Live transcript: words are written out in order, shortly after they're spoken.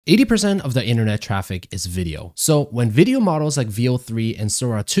80% of the internet traffic is video. So when video models like Veo 3 and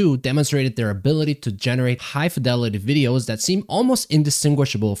Sora 2 demonstrated their ability to generate high fidelity videos that seem almost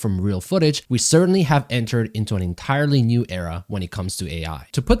indistinguishable from real footage, we certainly have entered into an entirely new era when it comes to AI.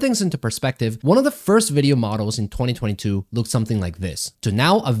 To put things into perspective, one of the first video models in 2022 looked something like this, to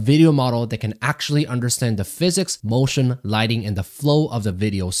now a video model that can actually understand the physics, motion, lighting, and the flow of the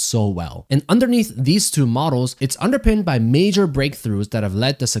video so well. And underneath these two models, it's underpinned by major breakthroughs that have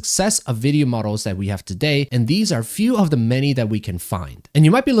led the success of video models that we have today, and these are few of the many that we can find. And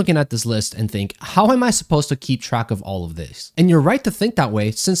you might be looking at this list and think, how am I supposed to keep track of all of this? And you're right to think that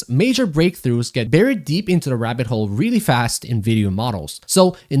way, since major breakthroughs get buried deep into the rabbit hole really fast in video models.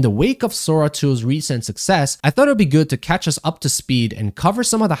 So in the wake of Sora 2's recent success, I thought it would be good to catch us up to speed and cover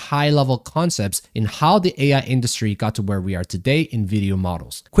some of the high-level concepts in how the AI industry got to where we are today in video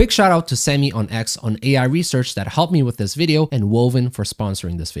models. Quick shout out to Sammy on X on AI research that helped me with this video, and Woven for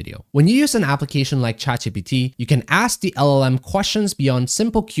sponsoring this video. When you use an application like ChatGPT, you can ask the LLM questions beyond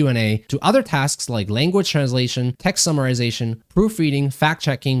simple Q&A to other tasks like language translation, text summarization, proofreading,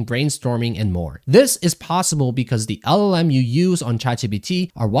 fact-checking, brainstorming, and more. This is possible because the LLM you use on ChatGPT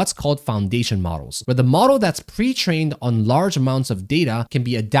are what's called foundation models, where the model that's pre-trained on large amounts of data can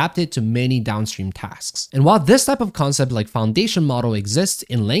be adapted to many downstream tasks. And while this type of concept like foundation model exists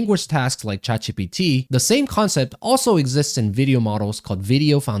in language tasks like ChatGPT, the same concept also exists in video models called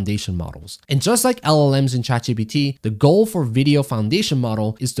video foundation models. And just like LLMs in ChatGPT, the goal for video foundation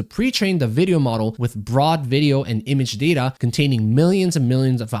model is to pre-train the video model with broad video and image data containing millions and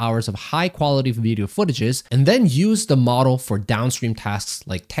millions of hours of high quality video footages, and then use the model for downstream tasks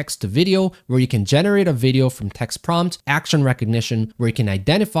like text to video, where you can generate a video from text prompt, action recognition, where you can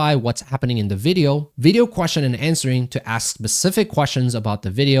identify what's happening in the video question and answering to ask specific questions about the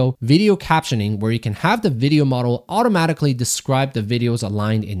video captioning, where you can have the video model automatically describe the videos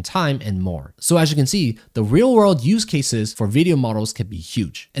aligned in time, and more. So as you can see, the real world use cases for video models can be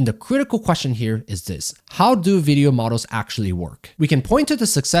huge. And the critical question here is this: how do video models actually work? We can point to the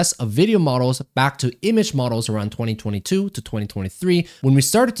success of video models back to image models around 2022 to 2023, when we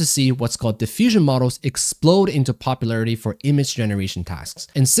started to see what's called diffusion models explode into popularity for image generation tasks.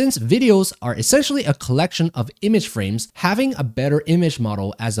 And since videos are essentially a collection of image frames, having a better image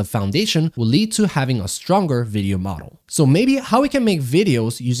model as a foundation will lead to having a stronger video model. So maybe how we can make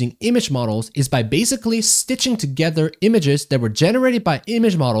videos using image models is by basically stitching together images that were generated by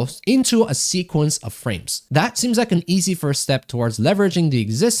image models into a sequence of frames. That seems like an easy first step towards leveraging the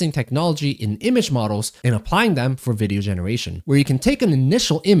existing technology in image models and applying them for video generation, where you can take an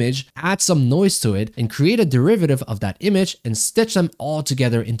initial image, add some noise to it, and create a derivative of that image and stitch them all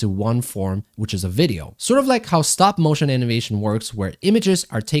together into one form, which is a video. Sort of like how stop motion animation works, where images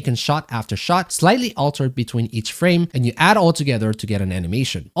are taken shot after shot, slightly altered between each frame, and you add all together to get an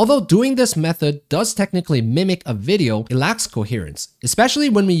animation. Although doing this method does technically mimic a video, it lacks coherence, especially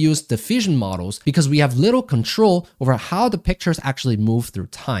when we use diffusion models, because we have little control over how the pictures actually move through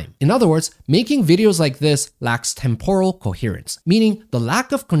time. In other words, making videos like this lacks temporal coherence, meaning the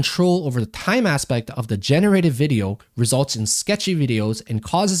lack of control over the time aspect of the generated video results in sketchy videos and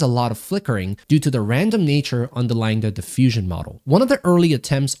causes a lot of flickering due to the random nature underlying the diffusion model. One of the early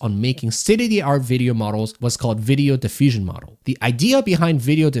attempts on making state-of-the-art video models was called video diffusion model. The idea behind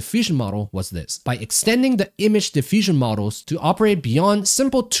video diffusion model was this: by extending the image diffusion models to operate beyond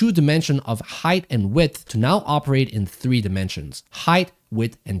simple 2 dimension of height and width to now operate in 3 dimensions: height,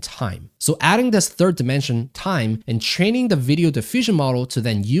 width, and time. So adding this third dimension, time, and training the video diffusion model to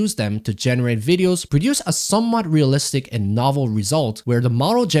then use them to generate videos produce a somewhat realistic and novel result, where the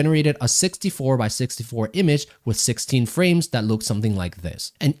model generated a 64 by 64 image with 16 frames that look something like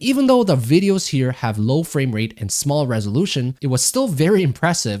this. And even though the videos here have low frame rate and small resolution, it was still very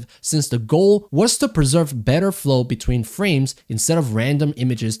impressive, since the goal was to preserve better flow between frames instead of random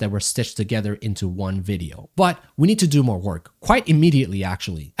images that were stitched together into one video. But we need to do more work, quite immediately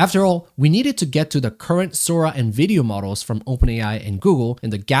actually. After all, we needed to get to the current Sora and video models from OpenAI and Google,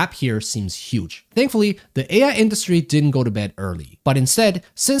 and the gap here seems huge. Thankfully, the AI industry didn't go to bed early, but instead,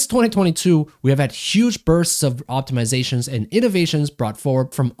 since 2022, we have had huge bursts of optimizations and innovations brought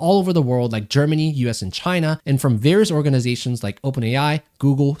forward from all over the world, like Germany, US, and China, and from various organizations like OpenAI,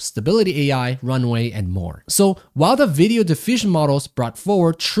 Google, Stability AI, Runway, and more. So while the video diffusion models brought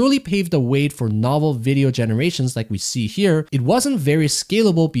forward truly paved the way for novel video generations like we see here, it wasn't very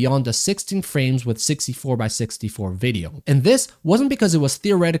scalable beyond the 16 frames with 64 by 64 video. And this wasn't because it was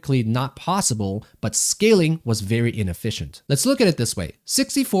theoretically not possible, but scaling was very inefficient. Let's look at it this way.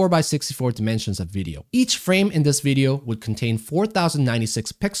 64 by 64 dimensions of video. Each frame in this video would contain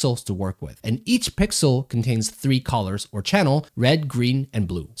 4096 pixels to work with, and each pixel contains 3 colors or channel: red, green, and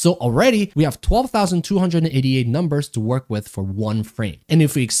blue. So already we have 12,288 numbers to work with for one frame. And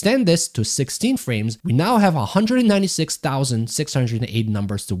if we extend this to 16 frames, we now have 196,608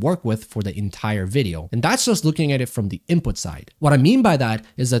 numbers to work with for the entire video. And that's just looking at it from the input side. What I mean by that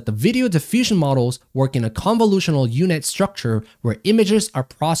is that the video diffusion models work in a convolutional unit structure where images are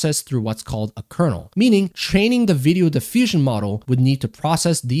processed through what's called a kernel, meaning training the video diffusion model would need to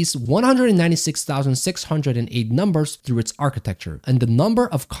process these 196,608 numbers through its architecture. And the number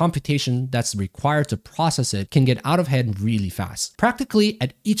of computation that's required to process it can get out of hand really fast. Practically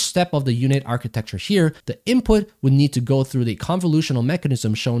at each step of the unit architecture here, the input would need to go through the convolutional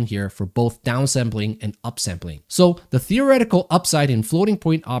mechanism shown here for both downsampling and upsampling. So the theoretical upside in floating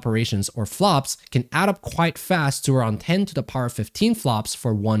point operations, or flops, can add up quite fast to around 10 to the power 15 flops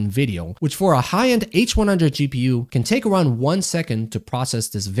for one video, which for a high-end H100 GPU can take around 1 second to process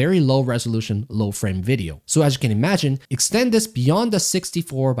this very low resolution, low frame video. So as you can imagine, extend this beyond the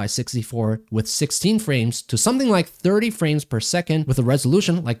 64 by 64 with 16 frames to something like 30 frames per second with a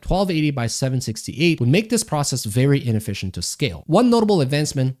resolution like 1280 by 768 would make this process very inefficient to scale. One notable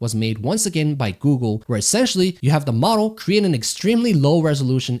advancement was made once again by Google, where essentially you have the model create an extremely low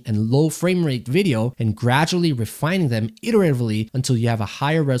resolution and low frame rate video and gradually refining them iteratively until you have a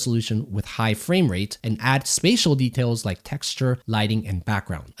higher resolution with high frame rate and add spatial details like texture, lighting, and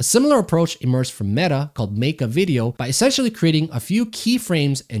background. A similar approach emerged from Meta called Make-A-Video by essentially creating a few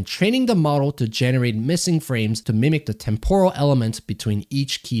keyframes and training the model to generate missing frames to mimic the temporal element between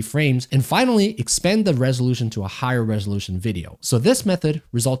each keyframes, and finally expand the resolution to a higher resolution video. So this method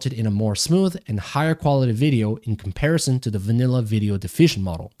resulted in a more smooth and higher quality video in comparison to the vanilla video diffusion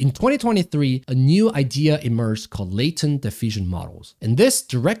model. In 2023, a new idea emerged called Latent diffusion models, and this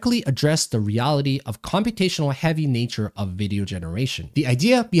directly addressed the reality of computational heavy nature of video generation. The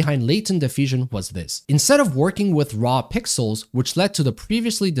idea behind latent diffusion was this. Instead of working with raw pixels, which led to the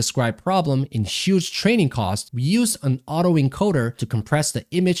previously described problem in huge training costs, we used an autoencoder to compress the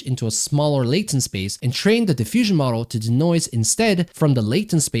image into a smaller latent space and train the diffusion model to denoise instead from the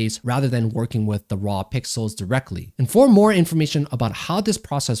latent space rather than working with the raw pixels directly. And for more information about how this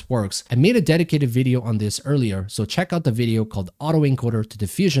process works, I made a dedicated video on this earlier, so check out the video called Autoencoder to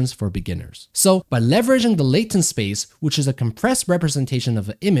Diffusions for Beginners. So by leveraging the latent space, which is a compressed representation of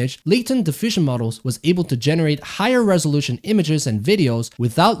an image, latent diffusion models was able to generate higher resolution images and videos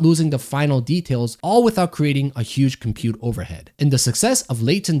without losing the final details, all without creating a huge compute overhead. And the success of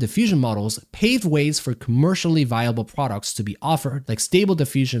latent diffusion models paved ways for commercially viable products to be offered, like Stable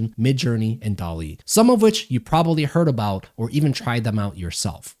Diffusion, Midjourney, and DALL-E, some of which you probably heard about or even tried them out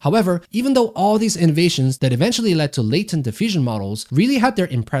yourself. However, even though all these innovations that eventually led to latent diffusion models really had their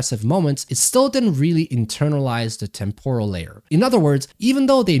impressive moments, it still didn't really internalize the temporal layer. In other words, even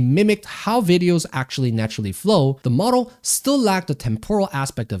though they mimicked how videos actually naturally flow, the model still lacked the temporal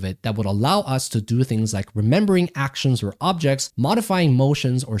aspect of it that would allow us to do things like remembering actions or objects, modifying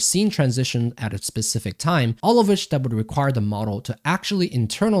motions or scene transition at a specific time, all of which that would require the model to actually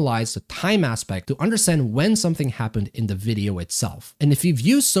internalize the time aspect to understand when something happened in the video itself. And if you've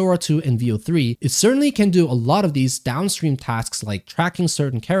used Sora 2 and Veo 3, it certainly can do a lot of these downstream tasks like tracking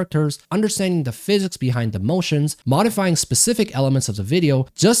certain characters, understanding the physics behind the motions, modifying specific elements of the video,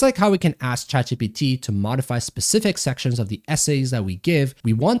 just like how we can ask ChatGPT to modify specific sections of the essays that we give.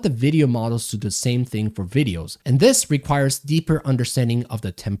 We want the video models to do the same thing for videos. And this requires deeper understanding of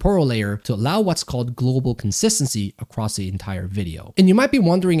the temporal layer to allow what's called global consistency across the entire video. And you might be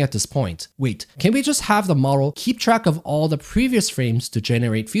wondering at this point, wait, can we just have the model keep track of all the previous frames to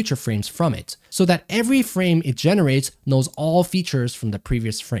generate future frames from it, so that every frame it generates knows all features from the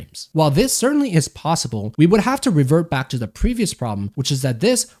previous frames? While this certainly is possible, we would have to revert back to the previous problem, which is that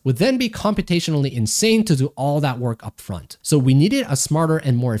this would then be computationally insane to do all that work up front. So we needed a smarter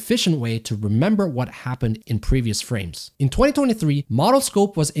and more efficient way to remember what happened in previous frames. In 2023,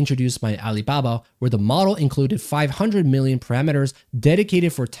 ModelScope was introduced by Alibaba, where the model included 500 million parameters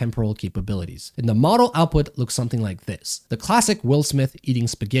dedicated for temporal capabilities. And the model output looks something like this, the classic Will Smith eating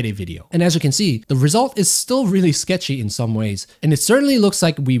spaghetti video. And as you can see see, the result is still really sketchy in some ways, and it certainly looks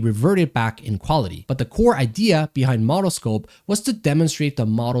like we reverted back in quality. But the core idea behind ModelScope was to demonstrate the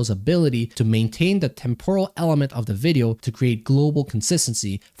model's ability to maintain the temporal element of the video to create global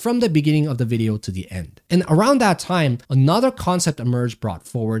consistency from the beginning of the video to the end. And around that time, another concept emerged brought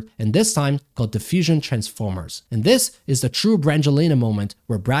forward, and this time called Diffusion Transformers. And this is the true Brangelina moment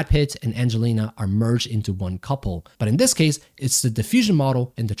where Brad Pitt and Angelina are merged into one couple. But in this case, it's the diffusion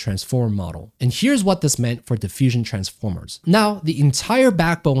model and the transform model. And here's what this meant for diffusion transformers. Now, the entire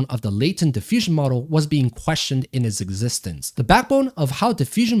backbone of the latent diffusion model was being questioned in its existence. The backbone of how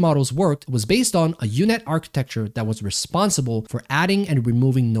diffusion models worked was based on a U-Net architecture that was responsible for adding and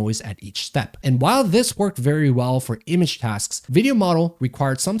removing noise at each step. And while this worked very well for image tasks, video model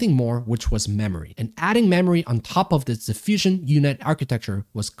required something more, which was memory. And adding memory on top of this diffusion U-Net architecture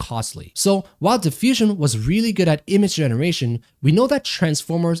was costly. So while diffusion was really good at image generation, we know that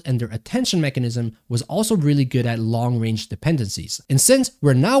transformers and their attention mechanism was also really good at long-range dependencies. And since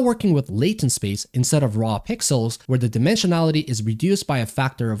we're now working with latent space instead of raw pixels, where the dimensionality is reduced by a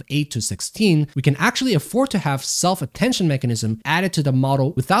factor of 8 to 16, we can actually afford to have self-attention mechanism added to the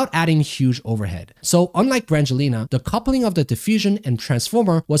model without adding huge overhead. So unlike Brangelina, the coupling of the diffusion and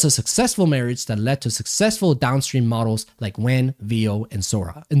transformer was a successful marriage that led to successful downstream models like Wen, Veo, and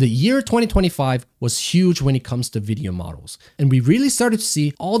Sora. And the year 2025 was huge when it comes to video models. And we really started to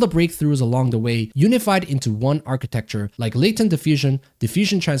see all the breakthroughs along the way unified into one architecture like latent diffusion,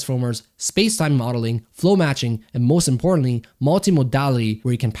 diffusion transformers, space-time modeling, flow matching, and most importantly, multimodality,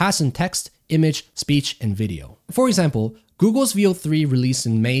 where you can pass in text, image, speech, and video. For example, Google's Veo 3 released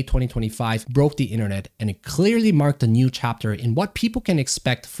in May 2025 broke the internet, and it clearly marked a new chapter in what people can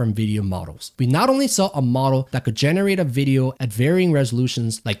expect from video models. We not only saw a model that could generate a video at varying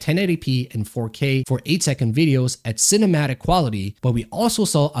resolutions like 1080p and 4K for 8-second videos at cinematic quality, but we also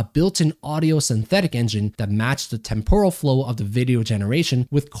saw a built-in audio synthetic engine that matched the temporal flow of the video generation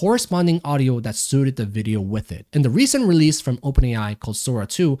with corresponding audio that suited the video with it. And the recent release from OpenAI called Sora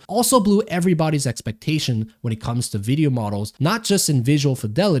 2 also blew everybody's expectation when it comes to video models, not just in visual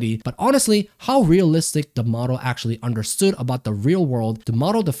fidelity, but honestly, how realistic the model actually understood about the real world to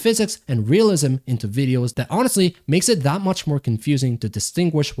model the physics and realism into videos that honestly makes it that much more confusing to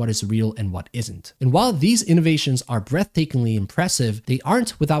distinguish what is real and what isn't. And while these innovations are breathtakingly impressive, they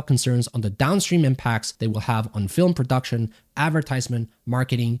aren't without concerns on the downstream impacts they will have on film production, advertisement,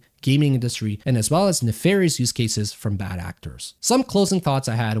 marketing, gaming industry, and as well as nefarious use cases from bad actors. Some closing thoughts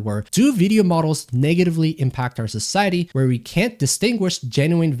I had were, do video models negatively impact our society where we can't distinguish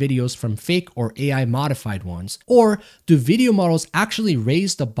genuine videos from fake or AI modified ones? Or do video models actually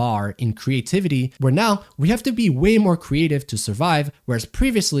raise the bar in creativity where now we have to be way more creative to survive, whereas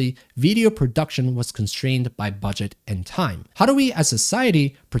previously video production was constrained by budget and time? How do we as a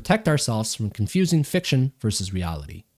society protect ourselves from confusing fiction versus reality?